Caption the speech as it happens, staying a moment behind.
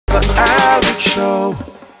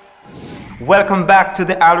Welcome back to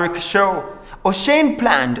the Alrick show. Oshane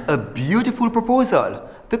planned a beautiful proposal.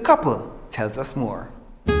 The couple tells us more.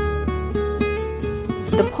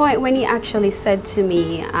 The point when he actually said to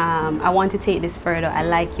me, I want to take this further, I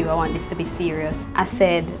like you, I want this to be serious. I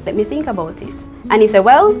said, let me think about it. And he said,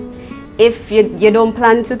 well, if you don't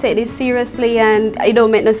plan to take this seriously and it don't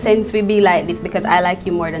make no sense we be like this because I like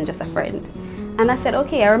you more than just a friend. And I said,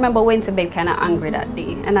 okay. I remember I went to bed kind of angry that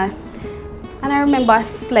day. And I remember I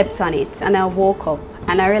slept on it and I woke up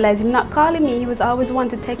and I realized him not calling me. He was always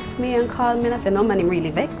wanting to text me and call me, and I said, no man, I'm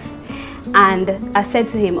really vexed. And I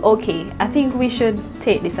said to him, okay, I think we should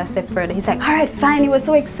take this a step further. He's like, all right, fine. He was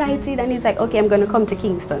so excited. And he's like, okay, I'm going to come to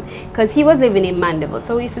Kingston. Because he was living in Mandeville.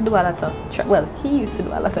 So we used to do a lot of, he used to do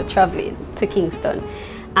a lot of traveling to Kingston.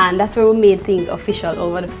 And that's where we made things official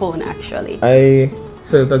over the phone, actually. I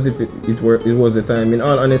felt as if it was a time. In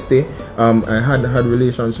all honesty, I had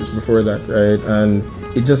relationships before that, right? And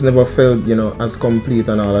it just never felt, as complete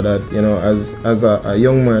and all of that, as a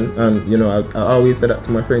young man. And, I always say that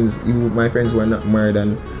to my friends, even my friends who are not married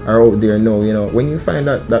and are out there now, when you find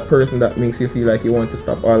that person that makes you feel like you want to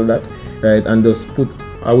stop all of that, right, and just put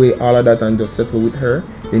away all of that and just settle with her,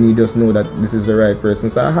 then you just know that this is the right person.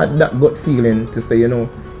 So I had that gut feeling to say,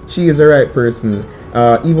 she is the right person.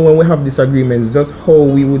 Even when we have disagreements, just how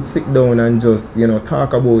we would sit down and just,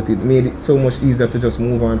 talk about it made it so much easier to just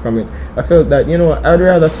move on from it. I felt that, I'd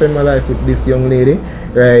rather spend my life with this young lady,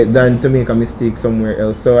 right, than to make a mistake somewhere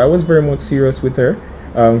else. So I was very much serious with her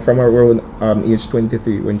from around age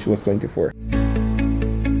 23 when she was 24.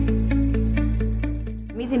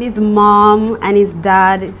 Meeting his mom and his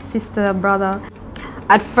dad, his sister, brother.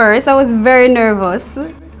 At first, I was very nervous.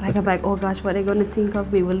 Like, I'm like, oh gosh, what are they going to think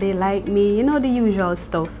of me? Will they like me? The usual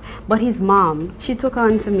stuff. But his mom, she took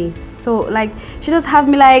on to me. So, she just have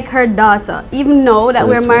me like her daughter. Even though that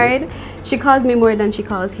we're married, she calls me more than she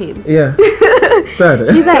calls him. Yeah.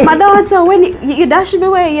 Sad. She's like, my daughter, when you dash me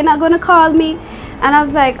away, you're not going to call me. And I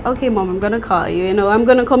was like, okay, mom, I'm going to call you. I'm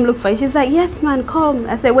going to come look for you. She's like, yes, man, come.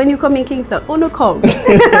 I said, when you come in Kingston, oh, no, come.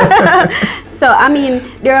 So, I mean,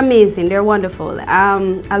 they're amazing. They're wonderful.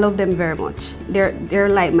 I love them very much. They're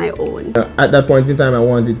like my own. At that point in time, I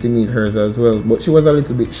wanted to meet hers as well. But she was a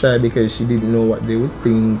little bit shy because she didn't know what they would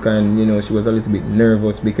think. And, she was a little bit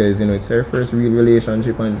nervous because, it's her first real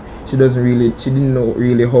relationship. And she didn't know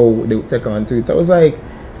really how they would take on to it. So I was like,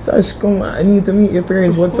 Sash, come on, I need to meet your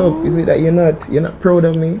parents. What's up? Is it that you're not proud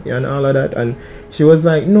of me and all of that? And she was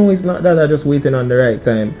like, no, it's not that. I'm just waiting on the right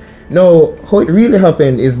time. No, how it really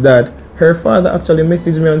happened is that her father actually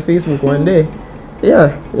messaged me on Facebook one day.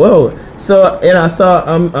 Yeah, wow. So, I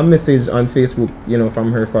saw a message on Facebook,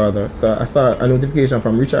 from her father. So I saw a notification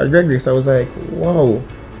from Richard Gregory. So I was like, wow,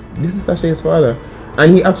 this is Sashae's father.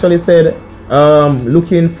 And he actually said,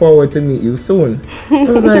 looking forward to meet you soon. So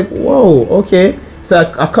I was like, whoa, okay. So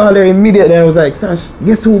I called her immediately and I was like, Sash,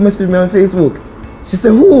 guess who messaged me on Facebook? She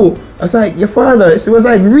said, who? I was like, your father. She was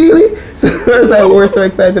like, really? So I was like, we're so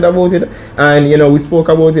excited about it. And, we spoke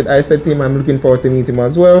about it. I said to him, I'm looking forward to meet him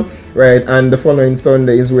as well, right? And the following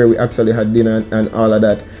Sunday is where we actually had dinner and all of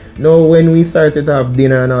that. Now, when we started to have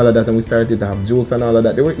dinner and all of that, and we started to have jokes and all of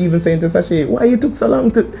that, they were even saying to Sashae, why you took so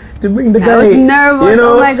long to bring the guy? I was nervous,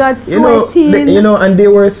 oh my God, sweating. And they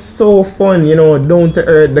were so fun, down to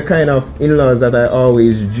earth, the kind of in-laws that I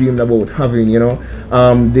always dreamed about having,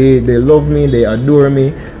 They love me, they adore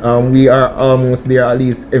me. We are almost there at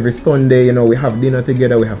least every Sunday, we have dinner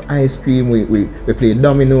together, we have ice cream, we play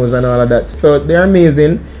dominoes and all of that. So they're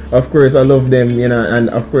amazing. Of course, I love them, and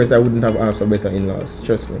of course, I wouldn't have asked for better in-laws,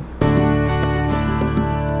 trust me.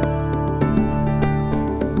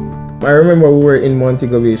 I remember we were in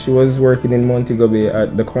Montego Bay. She was working in Montego Bay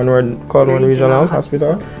at the Conrad Regional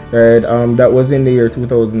Hospital. Right, that was in the year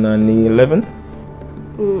 2011.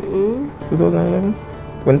 2011?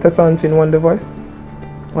 When Tessa Anchin won The Voice?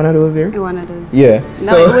 One of those years? One of those. Yeah. No,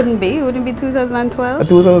 so it wouldn't be. It wouldn't be 2012.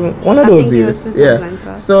 2000. One of those years.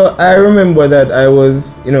 Yeah. So I remember that I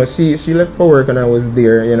was, she left for work and I was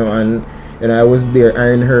there, and I was there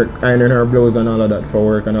ironing her blouse and all of that for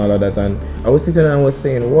work and all of that, and I was sitting and I was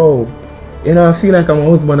saying, whoa, I feel like I'm a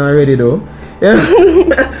husband already though. Yeah.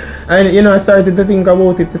 And I started to think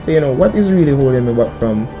about it to say, what is really holding me back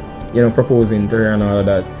from, proposing to her and all of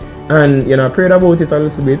that. And I prayed about it a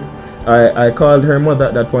little bit. I called her mother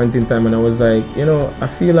at that point in time and I was like, I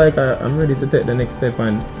feel like I'm ready to take the next step.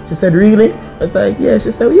 And she said, really? I was like, yeah. She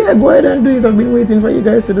said, yeah, go ahead and do it. I've been waiting for you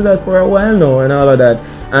guys to do that for a while now and all of that.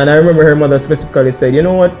 And I remember her mother specifically said, you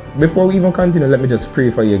know what, before we even continue, let me just pray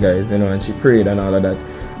for you guys, and she prayed and all of that.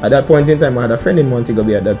 At that point in time, I had a friend in Montego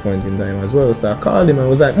Bay at that point in time as well. So I called him and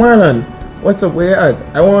was like, Marlon, what's up, where you at?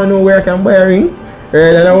 I want to know where I can buy a ring.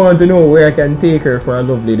 Right, and I want to know where I can take her for a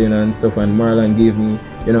lovely dinner and stuff. And Marlon gave me,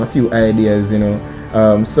 you know, a few ideas, you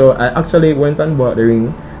know. So I actually went and bought the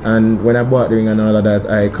ring. And when I bought the ring and all of that,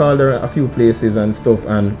 I called her a few places and stuff,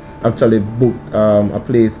 and actually booked a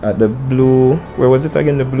place at the Blue. Where was it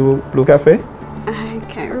again? The Blue Cafe. I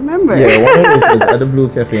can't remember. Yeah, one of those at the Blue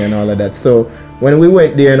Cafe and all of that. So when we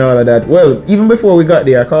went there and all of that, well, even before we got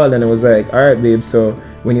there, I called and I was like, all right, babe, so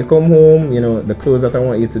when you come home, you know, the clothes that I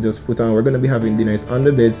want you to just put on, we're going to be having dinner. It's on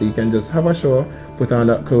the bed, so you can just have a shower, put on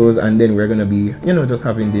that clothes, and then we're going to be, you know, just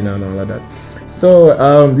having dinner and all of that.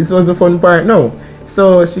 So this was the fun part now.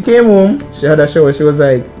 So she came home, she had a shower, she was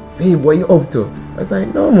like, babe, what are you up to? I was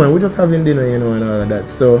like, no man, we're just having dinner, you know, and all of that.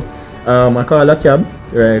 So I called a cab,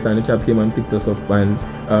 right, and the cab came and picked us up, and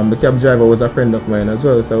the cab driver was a friend of mine as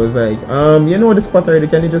well. So I was like, you know the spot already,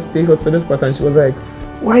 can you just take us to the spot? And she was like,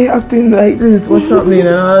 why are you acting like this? What's happening and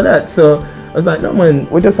all of that? So I was like, no man,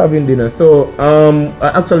 we're just having dinner. So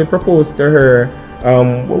I actually proposed to her,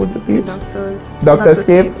 what was the beach? Doctor's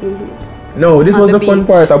Escape. No, this was the fun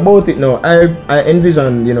part about it. No, I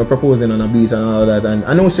envisioned, you know, proposing on a beach and all that, and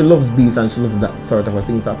I know she loves beach and she loves that sort of a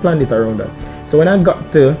thing, so I planned it around that. So when I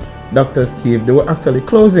got to Doctor's Cave, they were actually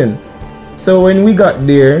closing. So when we got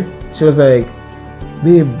there, she was like,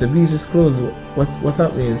 babe, the beach is closed, what's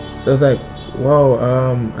happening? So I was like, wow,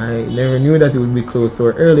 I never knew that it would be closed so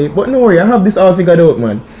early, but no worry, I have this all figured out,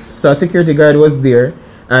 man. So a security guard was there.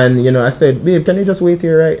 And, you know, I said, babe, can you just wait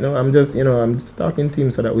here right now? I'm just, you know, I'm just talking to him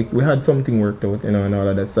so that we had something worked out, you know, and all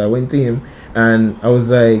of that. So I went to him and I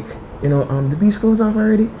was like, you know, the beach closed off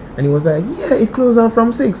already? And he was like, yeah, it closed off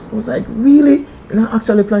from 6. I was like, really? You're not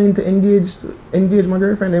actually planning to engage my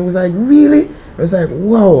girlfriend? And he was like, really? I was like,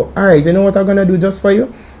 wow, all right, you know what I'm going to do just for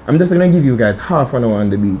you? I'm just going to give you guys half an hour on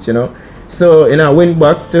the beach, you know? So, you know, I went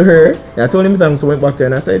back to her, and I told him thanks, so I went back to her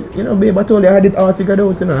and I said, you know, babe, I told you I had it all figured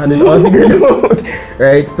out, you know, I had it all figured out,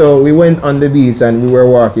 right? So we went on the beach and we were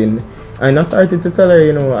walking, and I started to tell her,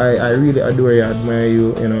 you know, I really adore you, I admire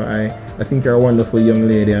you, you know, I think you're a wonderful young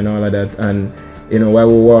lady and all of that. And, you know, while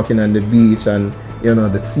we were walking on the beach and, you know,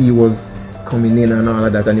 the sea was coming in and all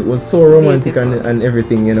of that, and it was so romantic and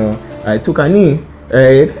everything, you know, I took a knee,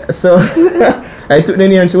 right? So I took the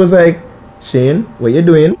knee and she was like, Shane, what you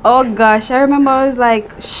doing? Oh gosh, I remember I was like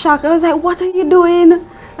shocked. I was like, what are you doing? I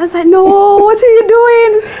was like, no, what are you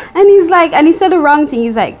doing? And he's like, and he said the wrong thing.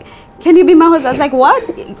 He's like, can you be my husband? I was like, what?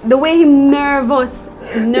 The way he nervous.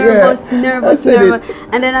 And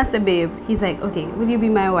then I said, babe, he's like, okay, will you be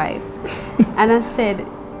my wife? And I said,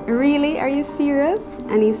 really? Are you serious?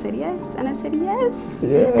 And he said, yes. And I said, yes.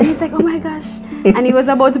 Yeah. And he's like, oh my gosh. And he was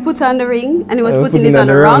about to put on the ring, and he was putting it on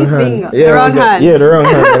the wrong finger. Yeah, the wrong hand. Yeah, the wrong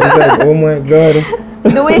hand. I was like, oh my God.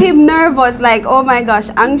 The way him nervous, like, oh my gosh,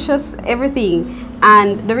 anxious, everything.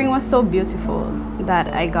 And the ring was so beautiful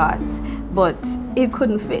that I got, but it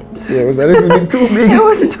couldn't fit. Yeah, it was a little bit too big. It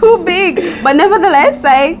was too big. But nevertheless,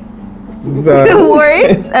 I wore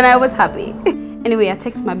it, and I was happy. Anyway, I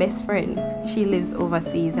text my best friend. She lives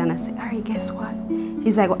overseas, and I said, Alrick, guess what?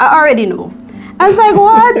 She's like, well, I already know. I was like,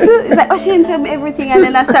 what? It's like, oh, she didn't tell me everything, and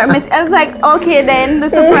then I started messing. I was like, okay, then the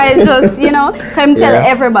surprise just, you know, come tell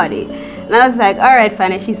everybody. And I was like, all right,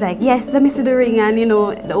 fine. And she's like, yes, let me see the ring, and you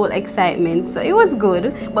know, the whole excitement. So it was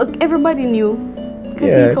good, but everybody knew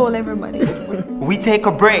because he told everybody. We take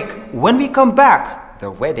a break. When we come back, the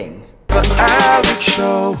wedding. The Alrick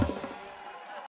Show.